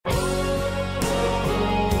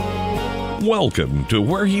Welcome to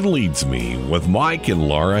Where He Leads Me with Mike and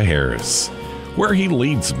Laura Harris. Where He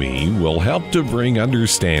Leads Me will help to bring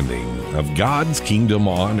understanding of God's kingdom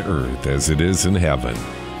on earth as it is in heaven.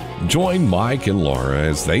 Join Mike and Laura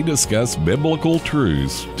as they discuss biblical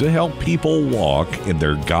truths to help people walk in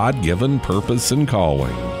their God-given purpose and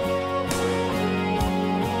calling.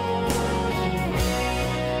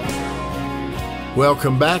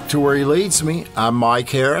 Welcome back to Where He Leads Me. I'm Mike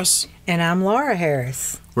Harris. And I'm Laura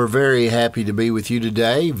Harris. We're very happy to be with you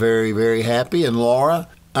today. Very, very happy. And Laura,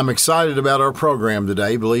 I'm excited about our program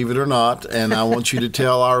today, believe it or not. And I want you to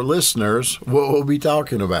tell our listeners what we'll be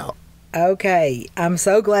talking about. Okay. I'm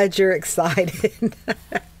so glad you're excited.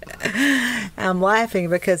 I'm laughing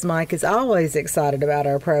because Mike is always excited about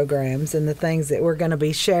our programs and the things that we're going to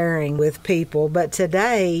be sharing with people. But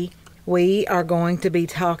today we are going to be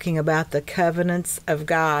talking about the covenants of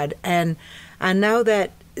God. And I know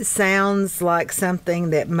that sounds like something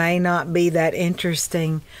that may not be that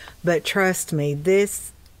interesting, but trust me,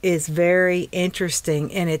 this is very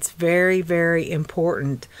interesting, and it's very, very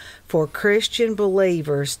important for Christian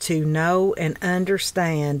believers to know and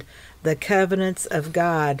understand the covenants of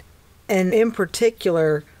God, and in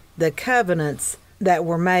particular, the covenants that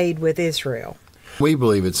were made with Israel. We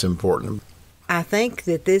believe it's important. I think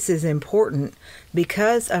that this is important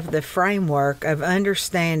because of the framework of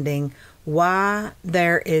understanding why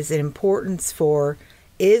there is importance for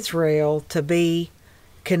Israel to be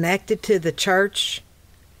connected to the church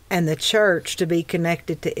and the church to be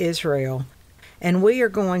connected to Israel. And we are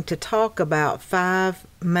going to talk about 5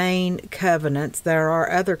 main covenants. There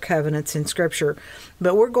are other covenants in Scripture,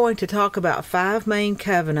 but we're going to talk about 5 main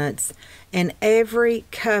covenants, and every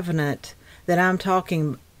covenant that I'm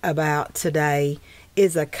talking about today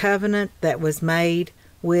is a covenant that was made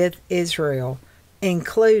with Israel,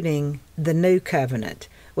 including the new covenant,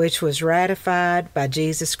 which was ratified by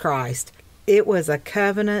Jesus Christ. It was a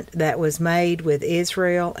covenant that was made with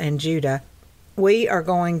Israel and Judah. We are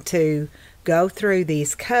going to go through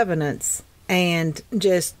these covenants and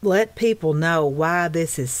just let people know why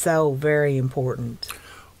this is so very important.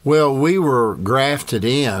 Well, we were grafted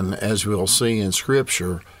in, as we'll see in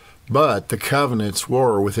Scripture, but the covenants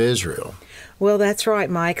were with Israel. Well, that's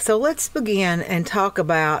right, Mike. So let's begin and talk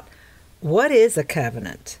about what is a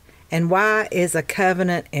covenant and why is a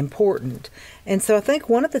covenant important. And so I think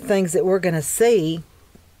one of the things that we're going to see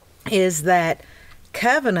is that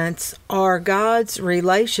covenants are God's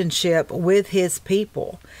relationship with His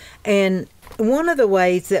people. And one of the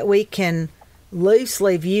ways that we can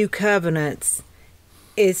loosely view covenants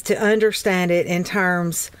is to understand it in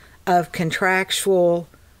terms of contractual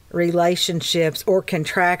relationships or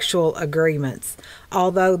contractual agreements,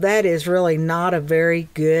 although that is really not a very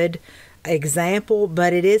good example,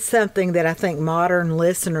 but it is something that I think modern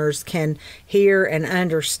listeners can hear and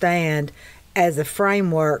understand as a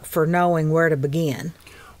framework for knowing where to begin.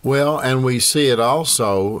 Well, and we see it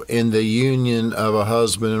also in the union of a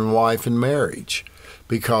husband and wife in marriage,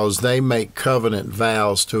 because they make covenant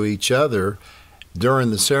vows to each other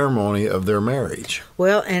during the ceremony of their marriage.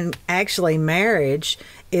 Well, and actually marriage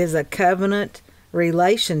is a covenant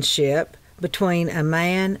relationship between a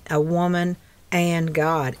man, a woman, and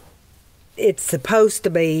God. It's supposed to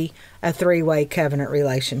be a 3-way covenant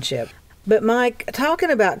relationship. But Mike, talking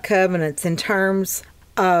about covenants in terms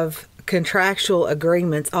of contractual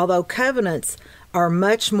agreements, although covenants are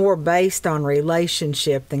much more based on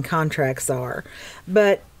relationship than contracts are,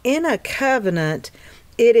 but in a covenant,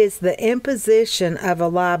 it is the imposition of a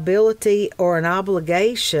liability or an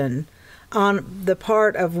obligation on the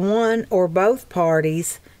part of one or both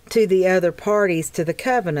parties to the other parties to the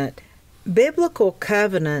covenant. Biblical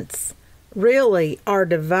covenants really are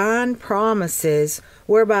divine promises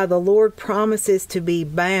whereby the Lord promises to be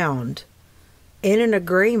bound in an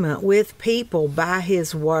agreement with people by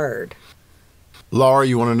His word. Laura,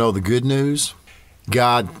 you want to know the good news?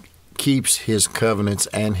 God keeps His covenants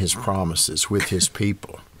and His promises with His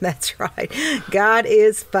people. That's right. God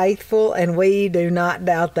is faithful, and we do not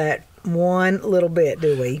doubt that one little bit,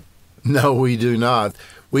 do we? No, we do not.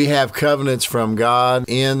 We have covenants from God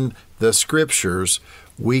in the Scriptures.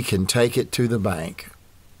 We can take it to the bank.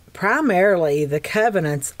 Primarily, the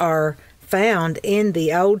covenants are found in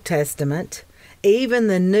the Old Testament. Even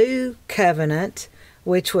the New Covenant,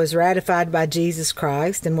 which was ratified by Jesus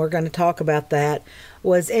Christ, and we're going to talk about that,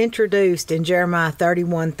 was introduced in Jeremiah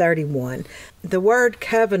 31:31. The word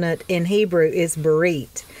covenant in Hebrew is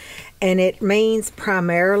berit, and it means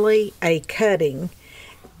primarily a cutting.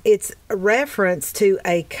 It's a reference to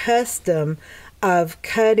a custom of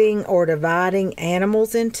cutting or dividing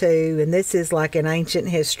animals in two, and this is like in ancient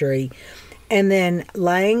history, and then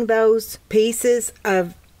laying those pieces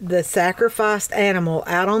of the sacrificed animal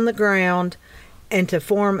out on the ground and to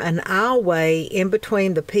form an aisleway in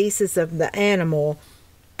between the pieces of the animal,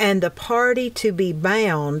 and the party to be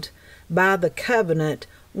bound by the covenant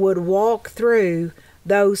would walk through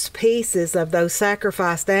those pieces of those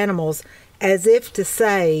sacrificed animals as if to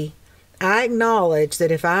say, I acknowledge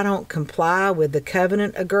that if I don't comply with the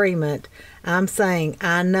covenant agreement, I'm saying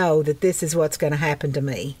I know that this is what's going to happen to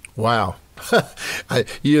me. Wow.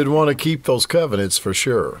 You'd want to keep those covenants for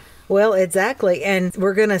sure. Well, exactly. And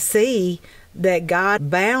we're going to see that God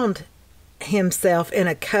bound himself in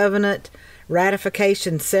a covenant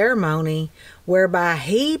ratification ceremony whereby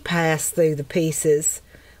he passed through the pieces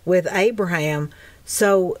with Abraham.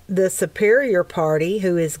 So the superior party,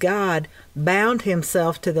 who is God, bound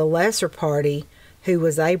himself to the lesser party, who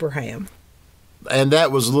was Abraham. And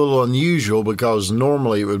that was a little unusual because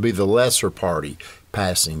normally it would be the lesser party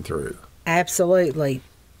passing through. Absolutely.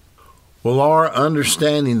 Well, our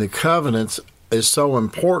understanding the covenants is so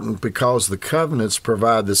important because the covenants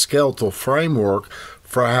provide the skeletal framework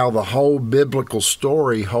for how the whole biblical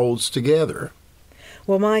story holds together.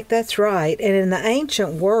 Well, Mike, that's right. And in the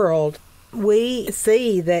ancient world, we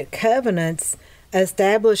see that covenants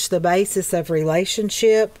establish the basis of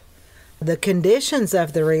relationship, the conditions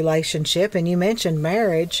of the relationship, and you mentioned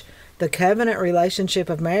marriage. The covenant relationship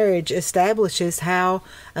of marriage establishes how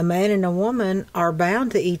a man and a woman are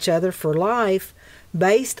bound to each other for life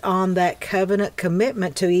based on that covenant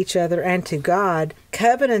commitment to each other and to God.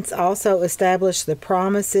 Covenants also establish the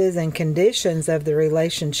promises and conditions of the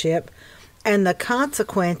relationship and the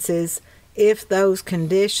consequences if those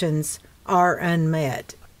conditions are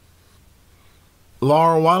unmet.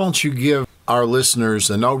 Laura, why don't you give our listeners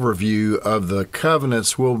an overview of the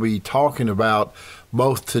covenants we'll be talking about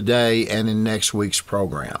both today and in next week's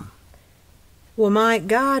program? Well, Mike,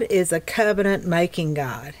 God is a covenant-making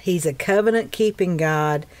God. He's a covenant-keeping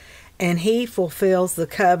God, and he fulfills the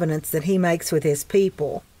covenants that he makes with his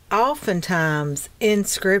people. Oftentimes in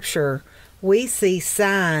Scripture, we see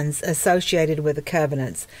signs associated with the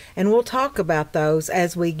covenants, and we'll talk about those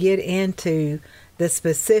as we get into the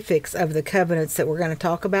specifics of the covenants that we're going to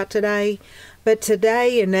talk about today. But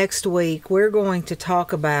today and next week, we're going to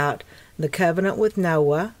talk about the covenant with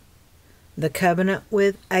Noah, the covenant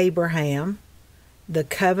with Abraham, the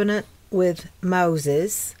covenant with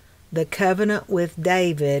Moses, the covenant with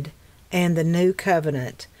David, and the new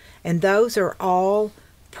covenant. And those are all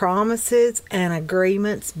promises and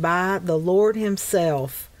agreements by the Lord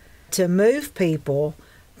himself to move people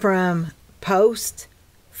from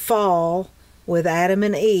post-fall with Adam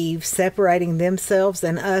and Eve separating themselves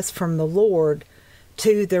and us from the Lord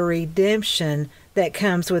to the redemption that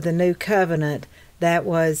comes with a new covenant that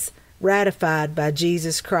was ratified by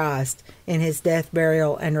Jesus Christ in his death,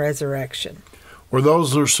 burial, and resurrection. Well,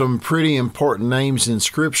 those are some pretty important names in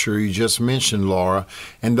Scripture you just mentioned, Laura,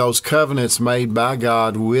 and those covenants made by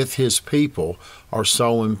God with his people are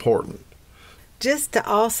so important. Just to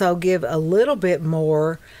also give a little bit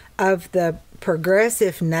more of the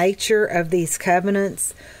progressive nature of these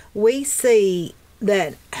covenants, we see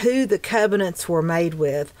that who the covenants were made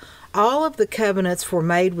with. All of the covenants were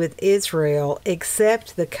made with Israel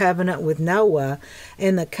except the covenant with Noah,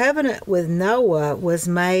 and the covenant with Noah was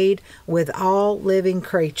made with all living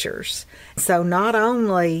creatures. So not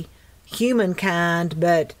only humankind,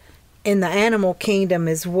 but in the animal kingdom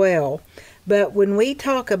as well. But when we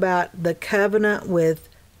talk about the covenant with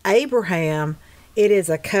Abraham, it is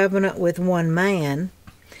a covenant with one man.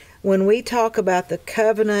 When we talk about the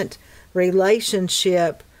covenant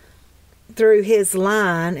relationship through his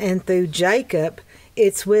line and through Jacob,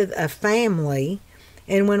 it's with a family.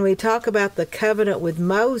 And when we talk about the covenant with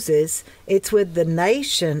Moses, it's with the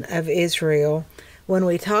nation of Israel. When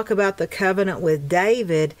we talk about the covenant with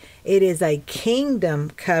David, it is a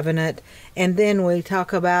kingdom covenant. And then we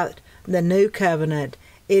talk about the new covenant,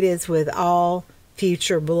 it is with all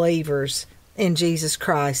future believers in Jesus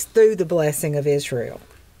Christ through the blessing of Israel.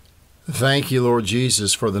 Thank you, Lord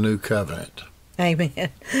Jesus, for the new covenant. Amen.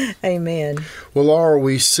 Amen. Well, Laura,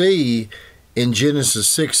 we see in Genesis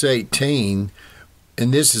 6:18,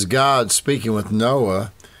 and this is God speaking with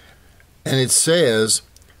Noah, and it says,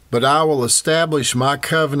 "But I will establish my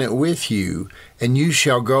covenant with you, and you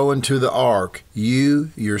shall go into the ark, you,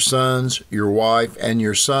 your sons, your wife, and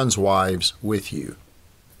your sons' wives with you."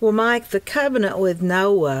 Well, Mike, the covenant with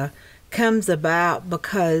Noah comes about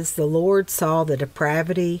because the Lord saw the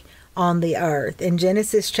depravity on the earth. In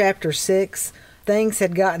Genesis chapter 6, things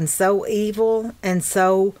had gotten so evil and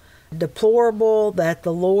so deplorable that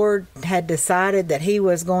the Lord had decided that he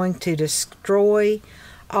was going to destroy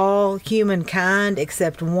all humankind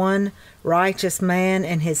except one righteous man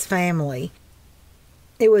and his family.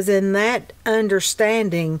 It was in that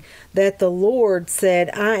understanding that the Lord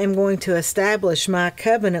said, I am going to establish my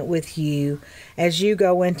covenant with you as you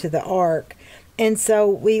go into the ark. And so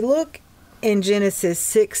we look in Genesis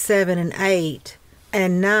 6, 7, and 8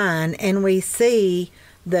 and 9, and we see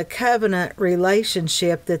the covenant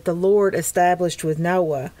relationship that the Lord established with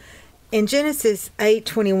Noah. In Genesis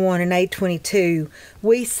 8:21 and 8:22,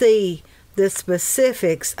 we see the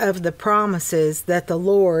specifics of the promises that the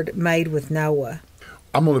Lord made with Noah.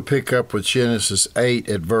 I'm going to pick up with Genesis 8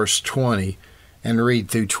 at verse 20 and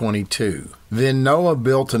read through 22. Then Noah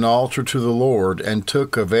built an altar to the Lord, and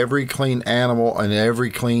took of every clean animal and every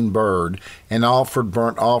clean bird, and offered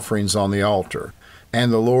burnt offerings on the altar.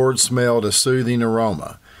 And the Lord smelled a soothing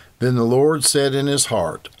aroma. Then the Lord said in his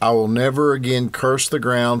heart, I will never again curse the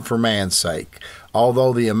ground for man's sake,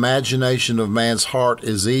 although the imagination of man's heart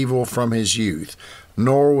is evil from his youth,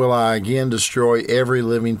 nor will I again destroy every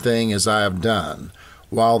living thing as I have done.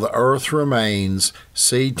 While the earth remains,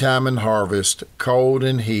 seed time and harvest, cold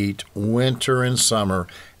and heat, winter and summer,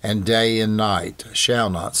 and day and night shall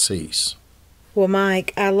not cease. Well,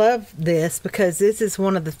 Mike, I love this because this is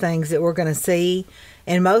one of the things that we're going to see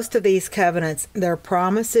in most of these covenants. They're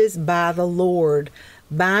promises by the Lord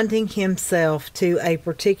binding himself to a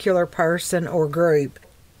particular person or group.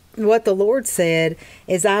 What the Lord said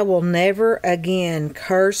is, I will never again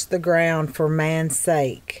curse the ground for man's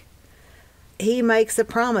sake. He makes a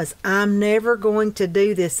promise. I'm never going to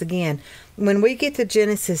do this again. When we get to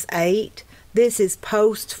Genesis 8, this is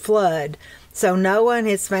post-flood. So Noah and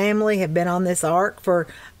his family have been on this ark for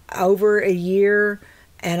over a year,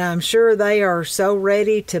 and I'm sure they are so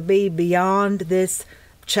ready to be beyond this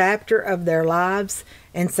chapter of their lives.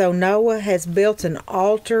 And so Noah has built an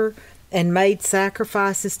altar and made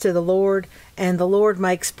sacrifices to the Lord, and the Lord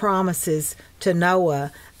makes promises to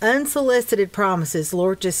Noah, unsolicited promises.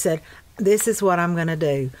 Lord just said, this is what I'm going to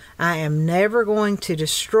do. I am never going to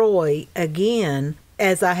destroy again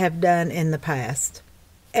as I have done in the past.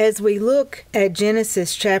 As we look at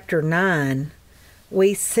Genesis chapter 9,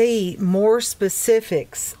 we see more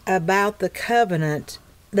specifics about the covenant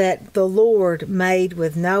that the Lord made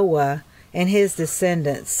with Noah and his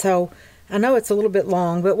descendants. So I know it's a little bit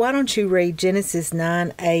long, but why don't you read Genesis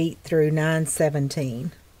 9:8 through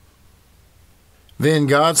 9:17? Then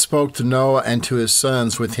God spoke to Noah and to his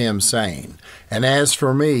sons with him, saying, And as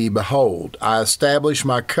for me, behold, I establish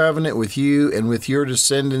my covenant with you and with your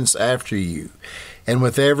descendants after you, and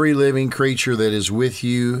with every living creature that is with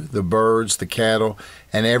you, the birds, the cattle,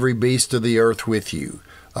 and every beast of the earth with you,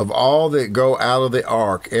 of all that go out of the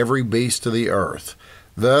ark, every beast of the earth.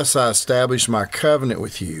 Thus I establish my covenant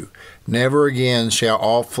with you. Never again shall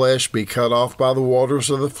all flesh be cut off by the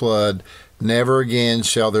waters of the flood. Never again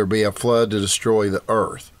shall there be a flood to destroy the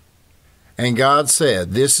earth. And God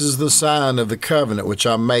said, This is the sign of the covenant which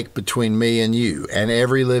I make between me and you, and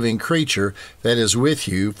every living creature that is with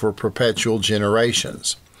you for perpetual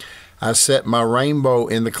generations. I set my rainbow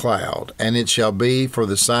in the cloud, and it shall be for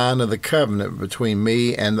the sign of the covenant between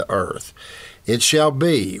me and the earth. It shall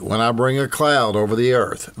be, when I bring a cloud over the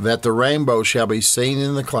earth, that the rainbow shall be seen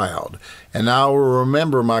in the cloud, and I will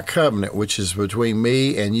remember my covenant which is between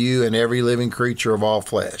me and you and every living creature of all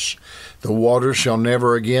flesh. The waters shall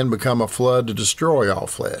never again become a flood to destroy all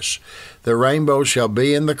flesh. The rainbow shall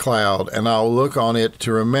be in the cloud, and I will look on it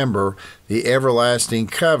to remember the everlasting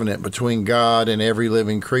covenant between God and every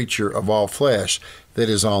living creature of all flesh that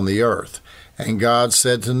is on the earth. And God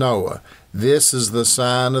said to Noah, This is the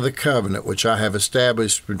sign of the covenant which I have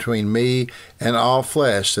established between me and all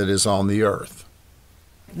flesh that is on the earth.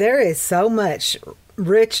 There is so much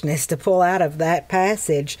richness to pull out of that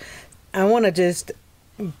passage. I want to just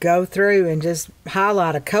go through and just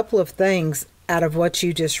highlight a couple of things out of what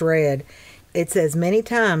you just read. It says many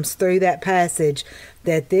times through that passage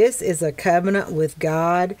that this is a covenant with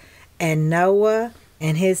God and Noah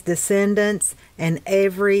and his descendants and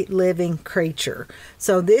every living creature.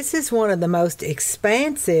 So this is one of the most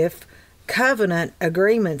expansive covenant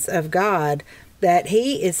agreements of God, that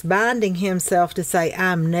he is binding himself to say,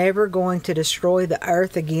 I'm never going to destroy the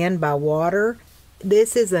earth again by water.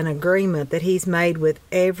 This is an agreement that he's made with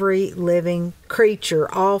every living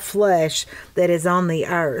creature, all flesh that is on the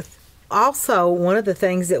earth. Also, one of the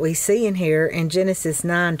things that we see in here in Genesis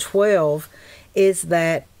 9:12 is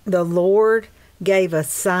that the Lord gave a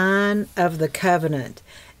sign of the covenant.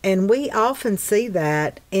 And we often see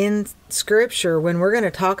that in Scripture when we're going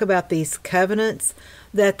to talk about these covenants,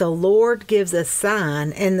 that the Lord gives a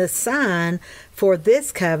sign, and the sign for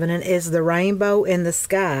this covenant is the rainbow in the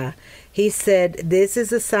sky. He said, This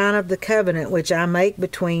is a sign of the covenant which I make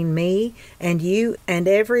between me and you and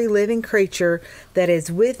every living creature that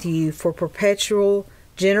is with you for perpetual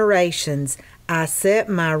generations, I set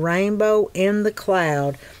my rainbow in the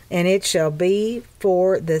cloud, and it shall be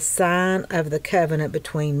for the sign of the covenant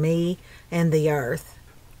between me and the earth.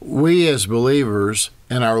 We as believers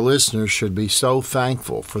and our listeners should be so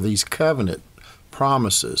thankful for these covenant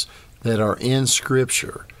promises that are in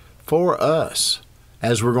Scripture for us,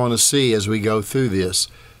 as we're going to see as we go through this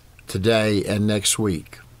today and next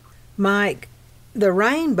week. Mike, the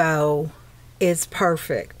rainbow is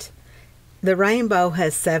perfect. The rainbow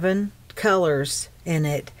has 7 colors in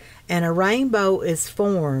it, and a rainbow is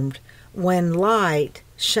formed when light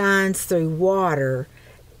shines through water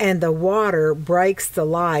and the water breaks the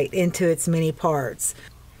light into its many parts.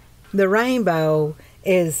 The rainbow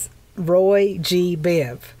is Roy G.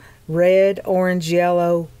 Biv: red, orange,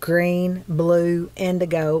 yellow, green, blue,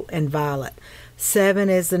 indigo, and violet. 7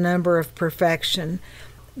 is the number of perfection.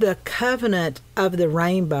 The covenant of the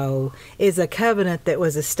rainbow is a covenant that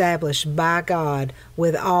was established by God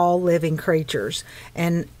with all living creatures.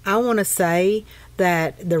 And I want to say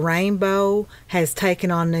that the rainbow has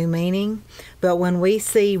taken on new meaning, but when we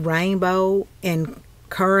see rainbow in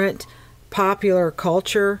current popular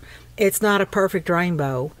culture, it's not a perfect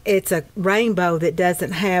rainbow. It's a rainbow that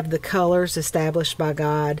doesn't have the colors established by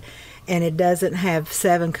God, and it doesn't have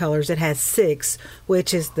 7 colors. It has 6,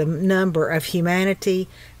 which is the number of humanity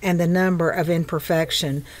and the number of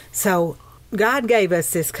imperfection. So God gave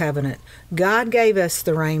us this covenant. God gave us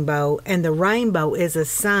the rainbow, and the rainbow is a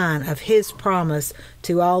sign of His promise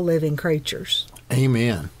to all living creatures.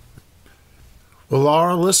 Amen. Well,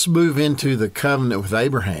 Laura, let's move into the covenant with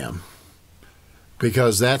Abraham,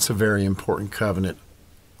 because that's a very important covenant,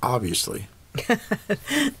 obviously.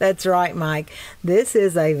 That's right, Mike. This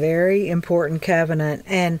is a very important covenant,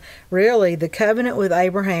 and really the covenant with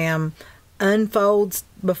Abraham unfolds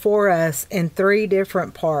before us in 3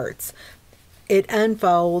 different parts. It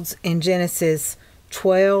unfolds in Genesis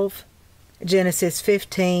 12, Genesis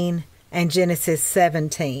 15, and Genesis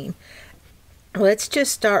 17. Let's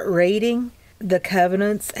just start reading the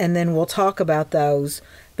covenants, and then we'll talk about those.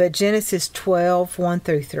 But Genesis 12, 1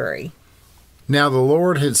 through 3. Now the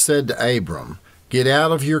Lord had said to Abram, "Get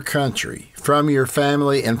out of your country, from your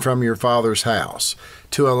family, and from your father's house,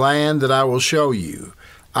 to a land that I will show you.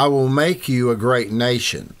 I will make you a great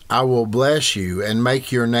nation. I will bless you and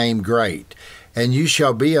make your name great, and you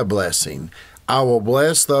shall be a blessing. I will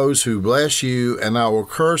bless those who bless you, and I will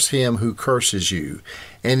curse him who curses you.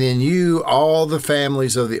 And in you all the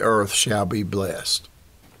families of the earth shall be blessed."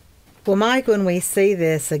 Well, Mike, when we see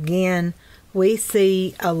this again, we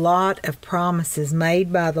see a lot of promises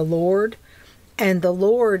made by the Lord, and the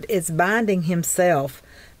Lord is binding Himself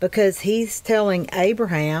because He's telling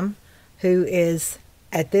Abraham, who is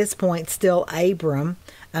at this point still Abram,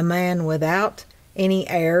 a man without any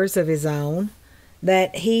heirs of his own,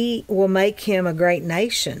 that He will make him a great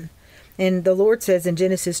nation. And the Lord says in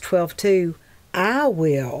Genesis 12:2, "I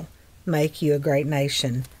will make you a great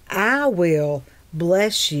nation. I will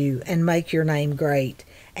bless you and make your name great,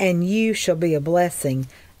 and you shall be a blessing.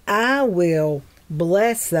 I will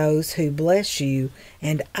bless those who bless you,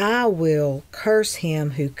 and I will curse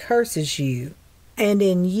him who curses you. And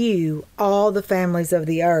in you all the families of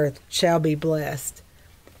the earth shall be blessed."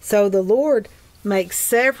 So the Lord makes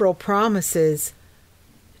several promises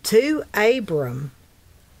to Abram,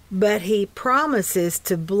 but He promises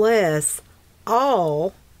to bless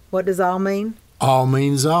all. What does all mean? All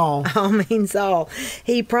means all. All means all.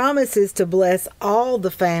 He promises to bless all the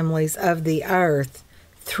families of the earth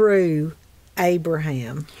through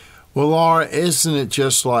Abraham. Well, Laura, isn't it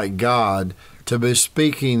just like God to be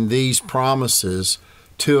speaking these promises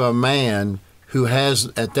to a man who has,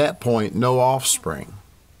 at that point, no offspring?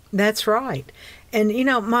 That's right. And you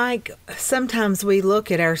know, Mike, sometimes we look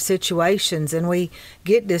at our situations and we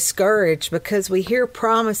get discouraged because we hear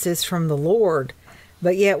promises from the Lord,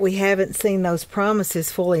 but yet we haven't seen those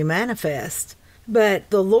promises fully manifest. But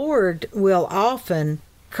the Lord will often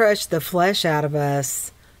crush the flesh out of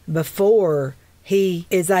us before He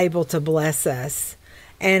is able to bless us.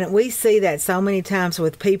 And we see that so many times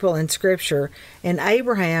with people in Scripture, and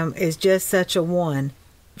Abraham is just such a one.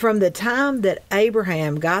 From the time that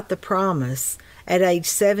Abraham got the promise at age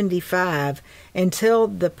 75 until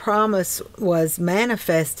the promise was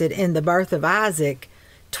manifested in the birth of Isaac,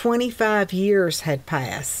 25 years had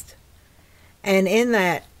passed. And in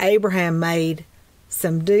that, Abraham made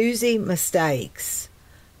some doozy mistakes.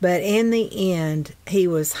 But in the end, he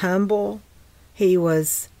was humble. He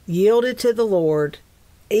was yielded to the Lord,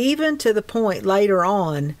 even to the point later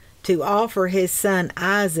on to offer his son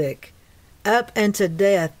Isaac up unto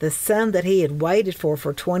death, the son that he had waited for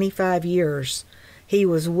 25 years. He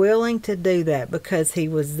was willing to do that because he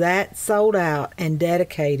was that sold out and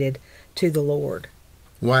dedicated to the Lord.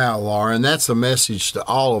 Wow, Laura, and that's a message to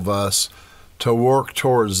all of us to work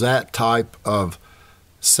towards that type of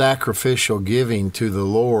sacrificial giving to the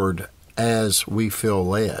Lord as we feel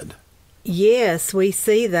led. Yes, we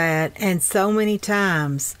see that, and so many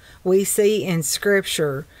times we see in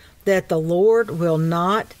Scripture that the Lord will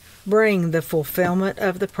not bring the fulfillment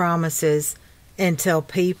of the promises until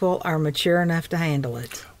people are mature enough to handle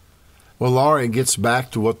it. Well, Laura, it gets back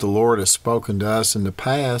to what the Lord has spoken to us in the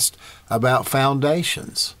past about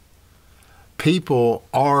foundations. People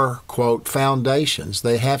are, quote, foundations.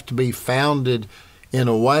 They have to be founded in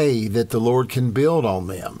a way that the Lord can build on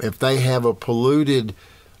them. If they have a polluted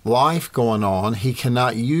life going on, He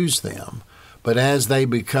cannot use them. But as they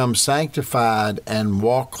become sanctified and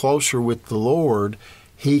walk closer with the Lord,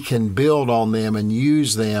 He can build on them and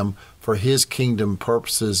use them for His kingdom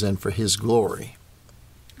purposes and for His glory.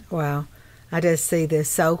 Wow. I just see this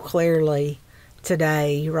so clearly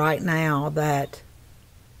today, right now, that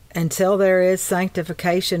until there is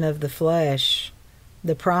sanctification of the flesh,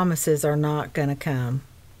 the promises are not going to come.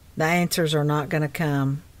 The answers are not going to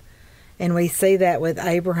come. And we see that with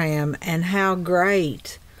Abraham and how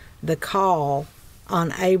great the call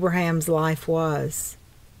on Abraham's life was.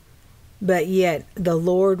 But yet the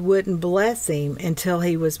Lord wouldn't bless him until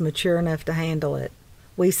he was mature enough to handle it.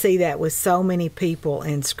 We see that with so many people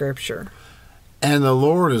in Scripture. And the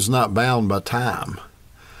Lord is not bound by time.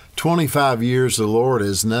 25 years the Lord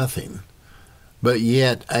is nothing. But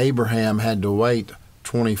yet Abraham had to wait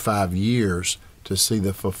 25 years to see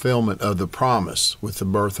the fulfillment of the promise with the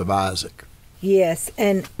birth of Isaac. Yes,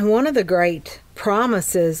 and one of the great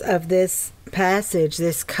promises of this passage,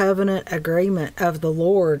 this covenant agreement of the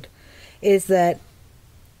Lord, is that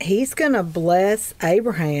He's going to bless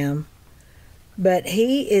Abraham, but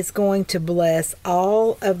He is going to bless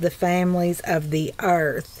all of the families of the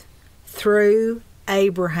earth through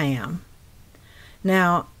Abraham.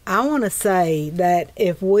 Now, I want to say that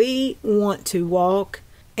if we want to walk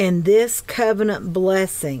in this covenant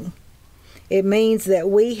blessing, it means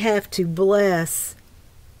that we have to bless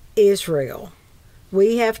Israel.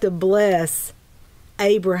 We have to bless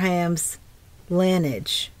Abraham's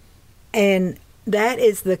lineage. And that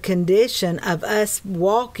is the condition of us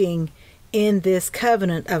walking in this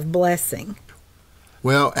covenant of blessing.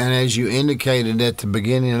 Well, and as you indicated at the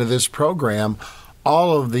beginning of this program,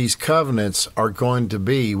 all of these covenants are going to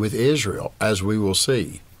be with Israel, as we will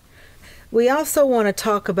see. We also want to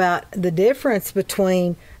talk about the difference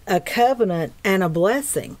between a covenant and a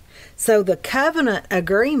blessing. So the covenant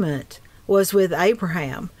agreement was with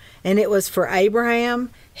Abraham, and it was for Abraham,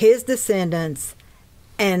 his descendants,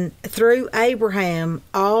 and through Abraham,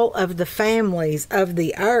 all of the families of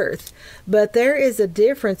the earth. But there is a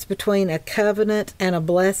difference between a covenant and a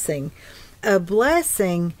blessing. A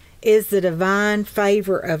blessing is the divine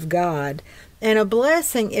favor of God. And a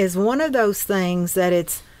blessing is one of those things that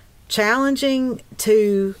it's challenging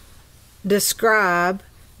to describe,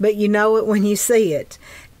 but you know it when you see it.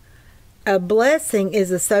 A blessing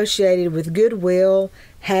is associated with goodwill,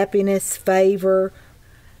 happiness, favor,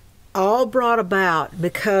 all brought about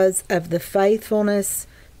because of the faithfulness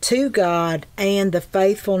to God and the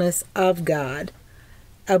faithfulness of God.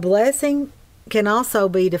 A blessing can also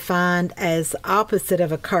be defined as opposite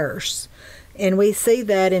of a curse. And we see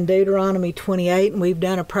that in Deuteronomy 28, and we've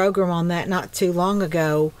done a program on that not too long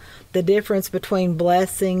ago, the difference between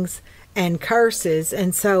blessings and curses.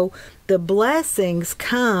 And so the blessings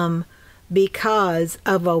come because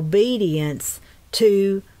of obedience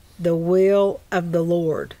to the will of the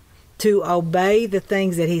Lord, to obey the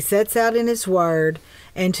things that He sets out in His Word,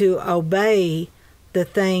 and to obey the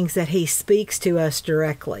things that He speaks to us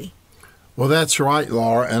directly. Well, that's right,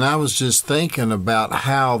 Laura. And I was just thinking about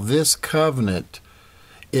how this covenant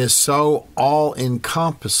is so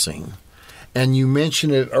all-encompassing. And you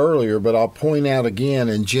mentioned it earlier, but I'll point out again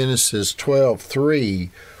in Genesis 12:3,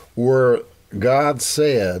 where God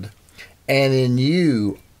said, "And in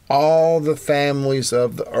you all the families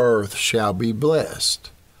of the earth shall be blessed."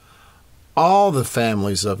 All the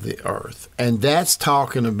families of the earth. And that's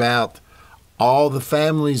talking about all the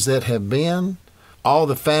families that have been, all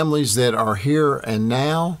the families that are here and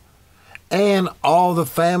now, and all the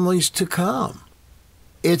families to come.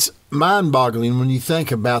 It's mind-boggling when you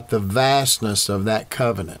think about the vastness of that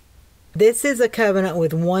covenant. This is a covenant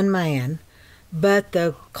with one man, but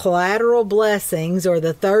the collateral blessings or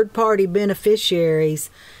the third-party beneficiaries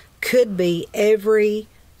could be every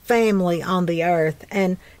family on the earth.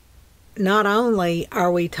 And not only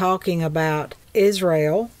are we talking about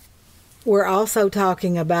Israel, we're also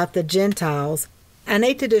talking about the Gentiles. I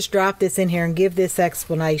need to just drop this in here and give this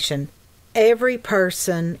explanation. Every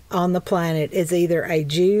person on the planet is either a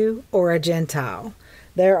Jew or a Gentile.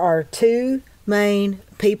 There are two main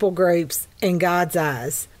people groups in God's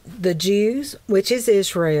eyes. The Jews, which is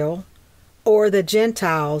Israel, or the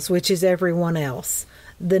Gentiles, which is everyone else,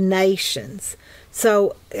 the nations.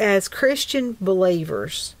 So as Christian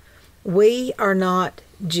believers, we are not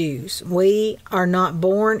Jews. We are not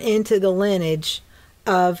born into the lineage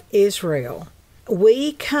of Israel.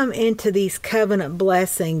 We come into these covenant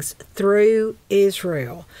blessings through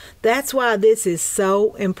Israel. That's why this is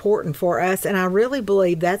so important for us, and I really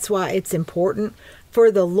believe that's why it's important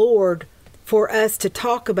for the Lord for us to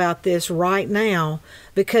talk about this right now,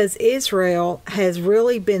 because Israel has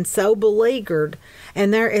really been so beleaguered,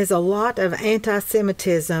 and there is a lot of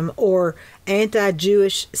anti-Semitism or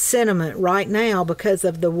anti-Jewish sentiment right now because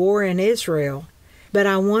of the war in Israel. But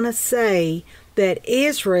I want to say that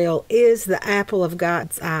Israel is the apple of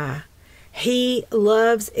God's eye. He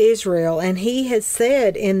loves Israel, and he has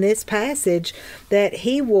said in this passage that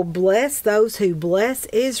he will bless those who bless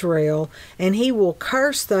Israel, and he will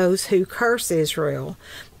curse those who curse Israel.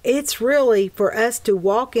 It's really for us to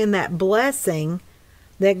walk in that blessing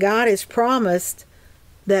that God has promised,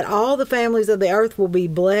 that all the families of the earth will be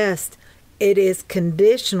blessed. It is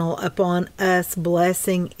conditional upon us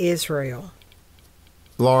blessing Israel.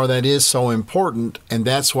 Laura, that is so important, and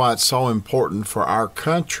that's why it's so important for our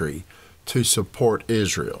country to support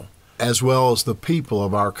Israel, as well as the people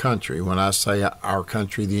of our country. When I say our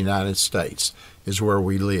country, the United States is where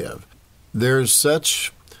we live. There's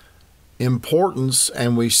such importance,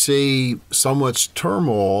 and we see so much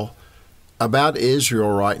turmoil about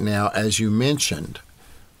Israel right now, as you mentioned.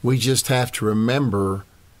 We just have to remember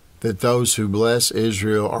that those who bless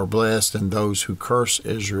Israel are blessed, and those who curse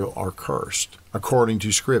Israel are cursed, according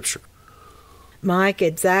to Scripture. Mike,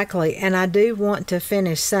 exactly. And I do want to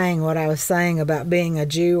finish saying what I was saying about being a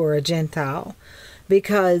Jew or a Gentile,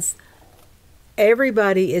 because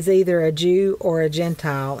everybody is either a Jew or a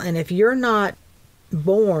Gentile. And if you're not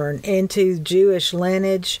born into Jewish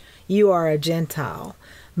lineage, you are a Gentile.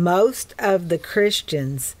 Most of the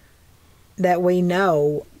Christians that we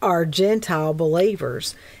know are Gentile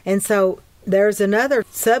believers. And so there's another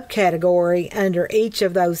subcategory under each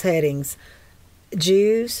of those headings.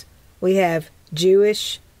 Jews, we have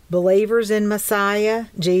Jewish believers in Messiah,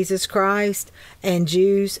 Jesus Christ, and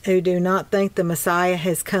Jews who do not think the Messiah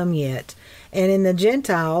has come yet. And in the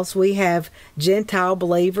Gentiles, we have Gentile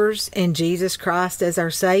believers in Jesus Christ as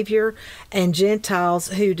our Savior, and Gentiles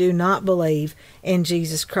who do not believe in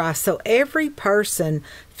Jesus Christ. So every person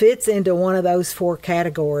fits into one of those four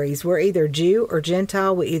categories. We're either Jew or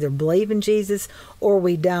Gentile. We either believe in Jesus or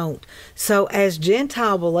we don't. So as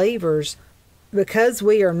Gentile believers, because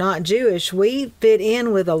we are not Jewish, we fit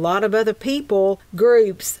in with a lot of other people,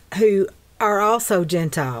 groups who are also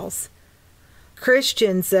Gentiles.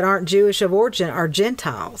 Christians that aren't Jewish of origin are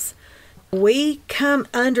Gentiles. We come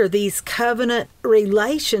under these covenant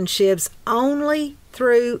relationships only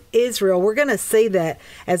through Israel. We're going to see that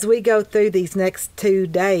as we go through these next 2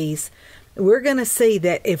 days. We're going to see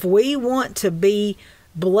that if we want to be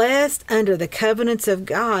blessed under the covenants of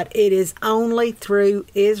God, it is only through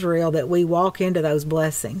Israel that we walk into those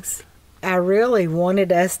blessings. I really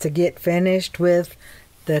wanted us to get finished with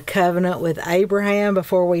the covenant with Abraham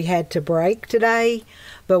before we had to break today,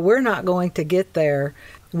 but we're not going to get there.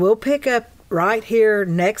 We'll pick up right here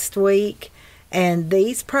next week, and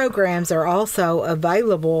these programs are also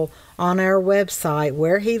available on our website,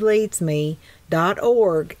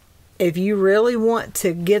 whereheleadsme.org. If you really want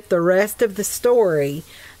to get the rest of the story,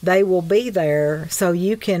 they will be there so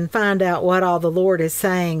you can find out what all the Lord is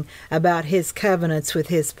saying about His covenants with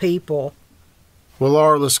His people. Well,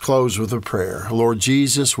 Laura, let's close with a prayer. Lord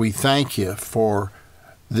Jesus, we thank you for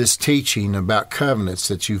this teaching about covenants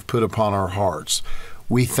that you've put upon our hearts.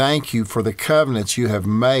 We thank you for the covenants you have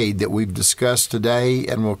made that we've discussed today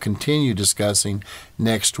and will continue discussing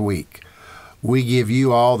next week. We give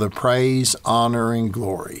you all the praise, honor, and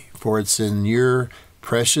glory, for it's in your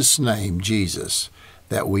precious name, Jesus,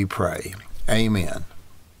 that we pray. Amen.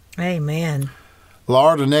 Amen.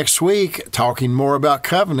 Laura, to next week, talking more about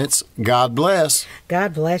covenants. God bless.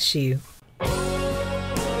 God bless you.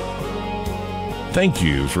 Thank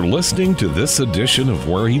you for listening to this edition of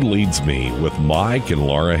Where He Leads Me with Mike and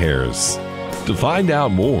Laura Harris. To find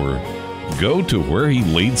out more, go to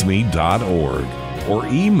whereheleadsme.org or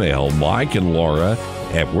email Mike and Laura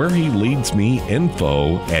at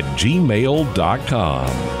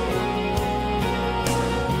whereheleadsmeinfo@gmail.com.